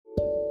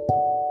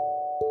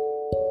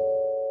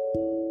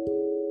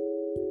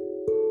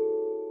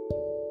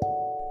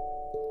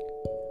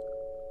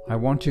I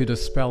want to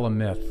dispel a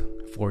myth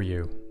for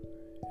you.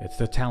 It's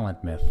the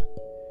talent myth.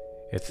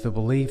 It's the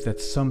belief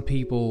that some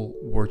people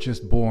were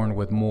just born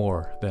with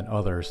more than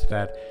others,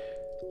 that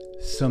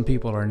some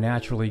people are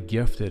naturally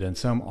gifted and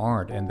some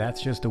aren't, and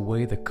that's just the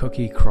way the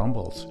cookie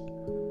crumbles.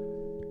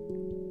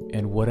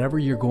 And whatever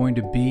you're going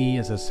to be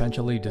is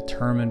essentially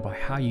determined by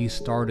how you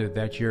started,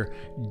 that your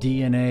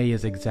DNA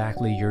is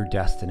exactly your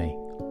destiny.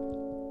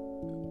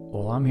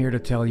 Well, I'm here to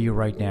tell you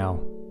right now,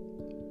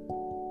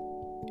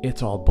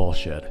 it's all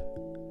bullshit.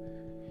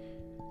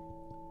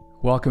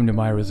 Welcome to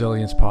my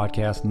Resilience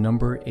Podcast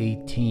number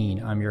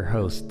 18. I'm your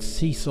host,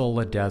 Cecil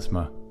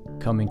Ledesma,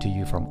 coming to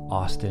you from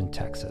Austin,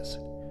 Texas.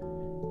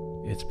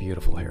 It's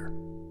beautiful here.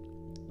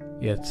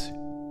 It's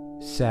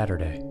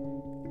Saturday,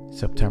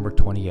 September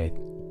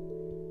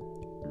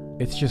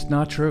 28th. It's just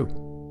not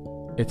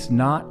true. It's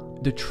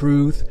not the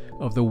truth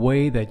of the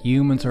way that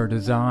humans are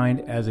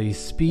designed as a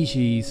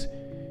species.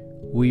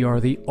 We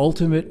are the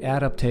ultimate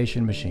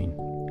adaptation machine.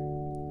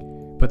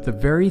 But the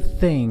very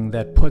thing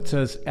that puts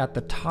us at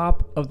the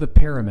top of the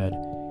pyramid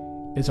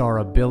is our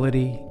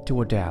ability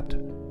to adapt.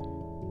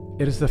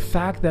 It is the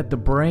fact that the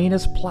brain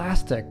is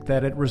plastic,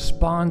 that it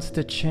responds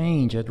to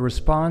change, it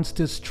responds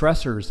to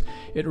stressors,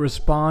 it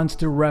responds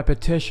to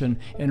repetition,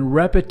 and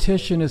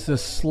repetition is the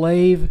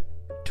slave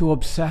to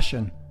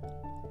obsession.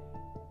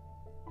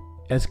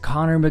 As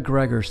Conor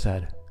McGregor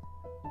said,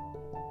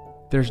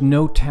 there's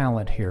no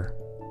talent here.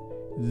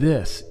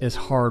 This is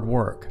hard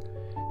work.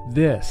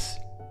 This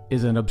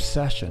is an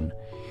obsession.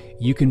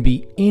 You can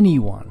be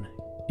anyone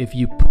if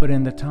you put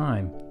in the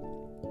time.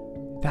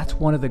 That's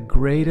one of the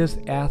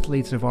greatest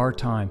athletes of our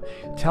time,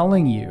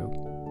 telling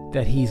you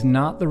that he's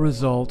not the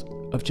result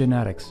of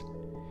genetics.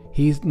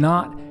 He's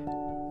not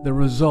the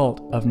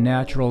result of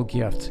natural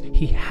gifts.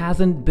 He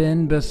hasn't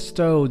been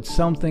bestowed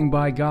something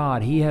by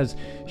God. He has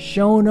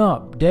shown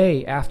up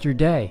day after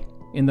day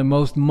in the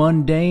most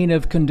mundane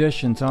of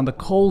conditions, on the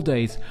cold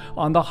days,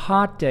 on the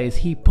hot days.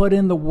 He put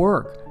in the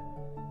work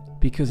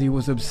because he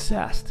was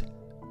obsessed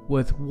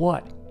with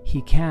what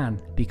he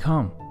can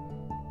become.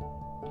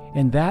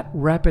 And that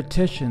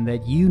repetition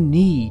that you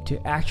need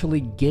to actually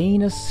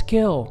gain a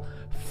skill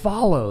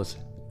follows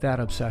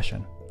that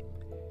obsession.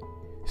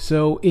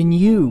 So in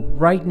you,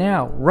 right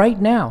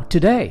now,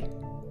 today,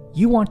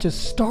 you want to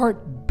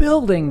start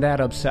building that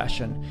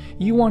obsession.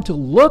 You want to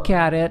look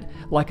at it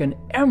like an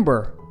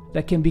ember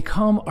that can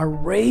become a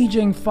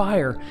raging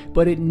fire,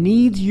 but it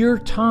needs your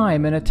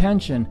time and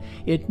attention.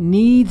 It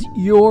needs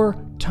your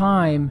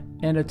time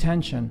and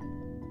attention.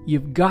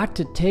 You've got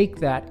to take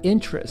that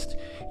interest.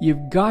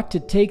 You've got to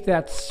take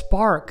that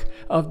spark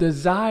of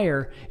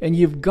desire, and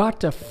you've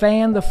got to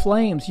fan the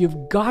flames.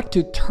 You've got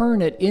to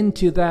turn it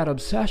into that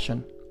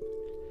obsession.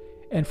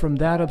 And from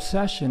that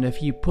obsession,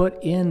 if you put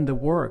in the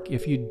work,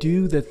 if you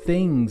do the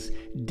things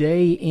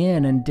day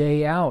in and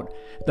day out,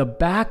 the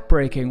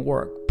backbreaking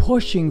work,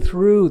 pushing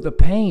through the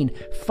pain,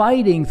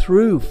 fighting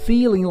through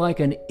feeling like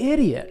an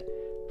idiot,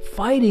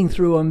 fighting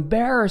through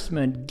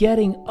embarrassment,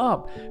 getting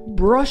up,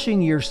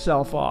 brushing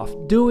yourself off,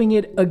 doing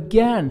it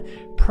again,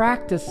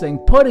 practicing,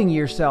 putting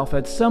yourself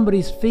at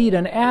somebody's feet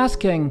and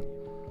asking,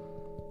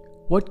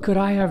 what could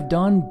I have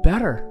done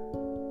better?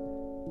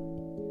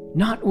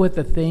 Not with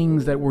the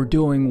things that we're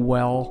doing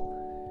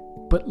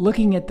well, but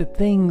looking at the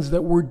things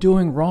that we're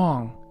doing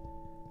wrong.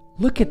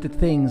 Look at the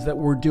things that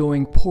we're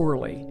doing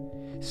poorly,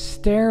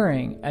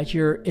 staring at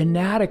your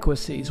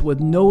inadequacies with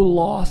no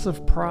loss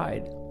of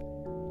pride.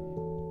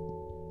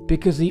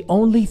 Because the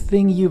only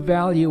thing you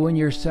value in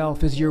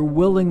yourself is your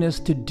willingness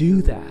to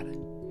do that,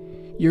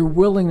 your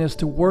willingness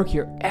to work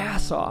your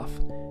ass off.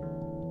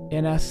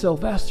 And as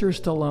Sylvester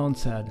Stallone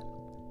said,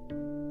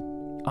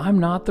 I'm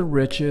not the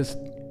richest,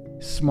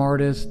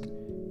 smartest,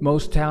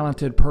 most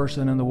talented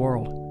person in the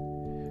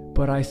world,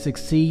 but I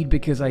succeed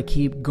because I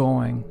keep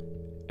going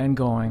and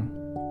going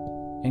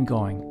and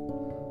going.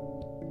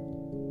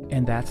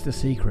 And that's the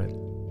secret.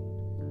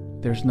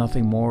 There's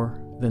nothing more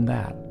than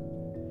that.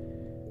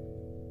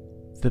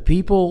 The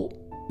people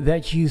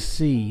that you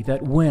see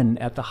that win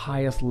at the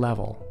highest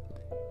level,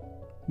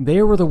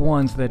 they were the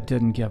ones that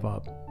didn't give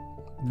up.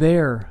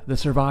 They're the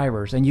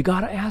survivors. And you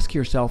got to ask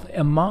yourself,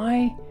 am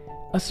I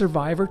a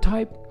survivor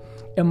type?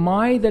 Am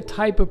I the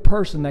type of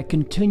person that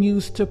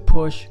continues to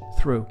push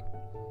through?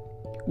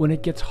 When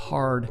it gets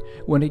hard,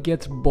 when it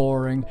gets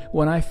boring,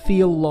 when I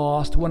feel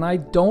lost, when I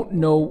don't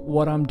know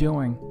what I'm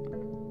doing,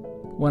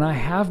 when I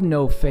have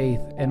no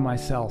faith in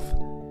myself,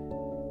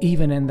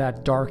 even in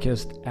that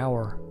darkest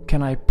hour,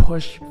 can I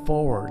push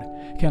forward?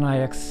 Can I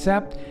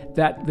accept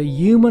that the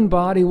human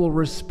body will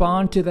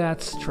respond to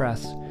that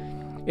stress?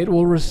 It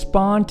will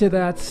respond to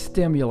that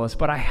stimulus,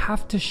 but I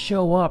have to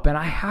show up and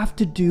I have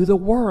to do the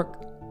work.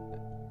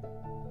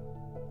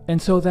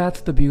 And so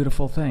that's the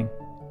beautiful thing.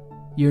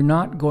 You're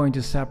not going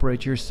to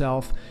separate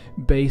yourself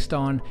based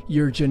on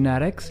your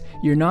genetics.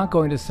 You're not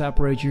going to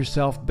separate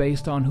yourself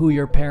based on who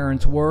your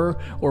parents were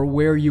or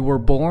where you were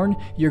born.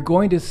 You're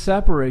going to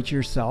separate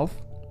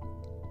yourself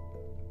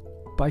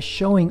by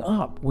showing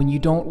up when you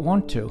don't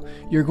want to.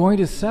 You're going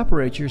to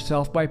separate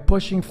yourself by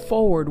pushing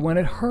forward when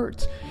it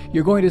hurts.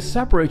 You're going to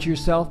separate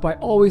yourself by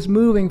always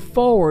moving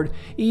forward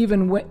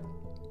even when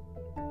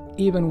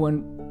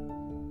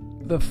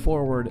the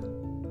forward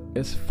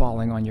is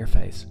falling on your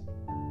face.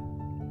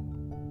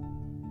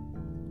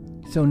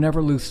 So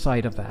never lose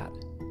sight of that.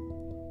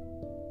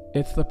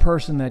 It's the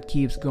person that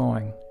keeps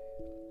going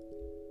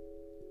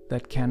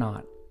that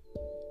cannot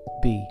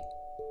be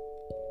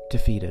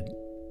defeated.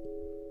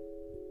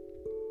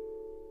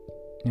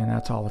 And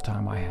that's all the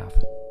time I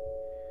have.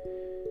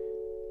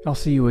 I'll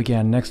see you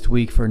again next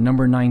week for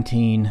number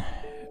 19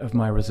 of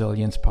my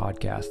Resilience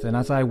podcast. And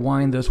as I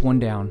wind this one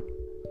down,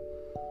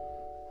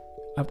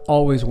 I've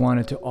always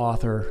wanted to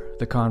author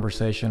the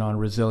conversation on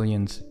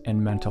resilience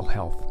and mental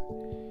health,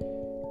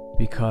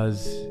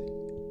 because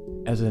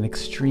as an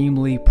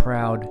extremely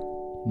proud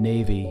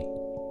Navy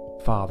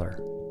father,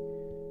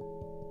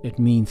 it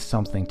means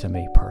something to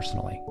me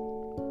personally.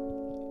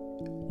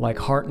 Like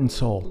heart and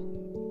soul,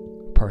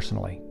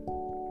 personally.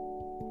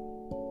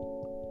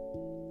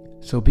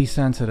 So be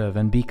sensitive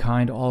and be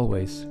kind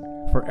always,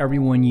 for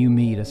everyone you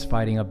meet is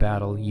fighting a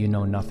battle you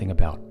know nothing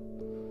about.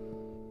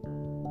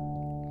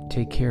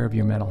 Take care of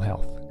your mental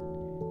health.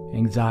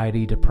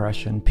 Anxiety,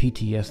 depression,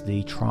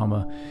 PTSD,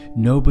 trauma.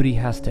 Nobody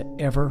has to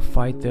ever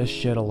fight this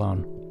shit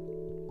alone.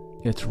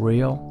 It's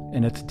real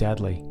and it's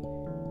deadly.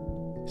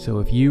 So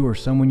if you or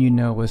someone you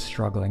know is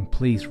struggling,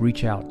 please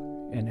reach out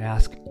and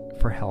ask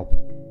for help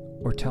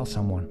or tell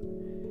someone.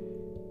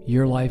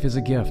 Your life is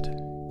a gift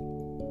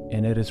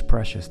and it is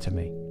precious to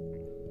me.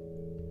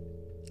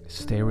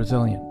 Stay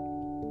resilient.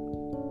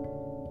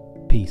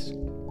 Peace.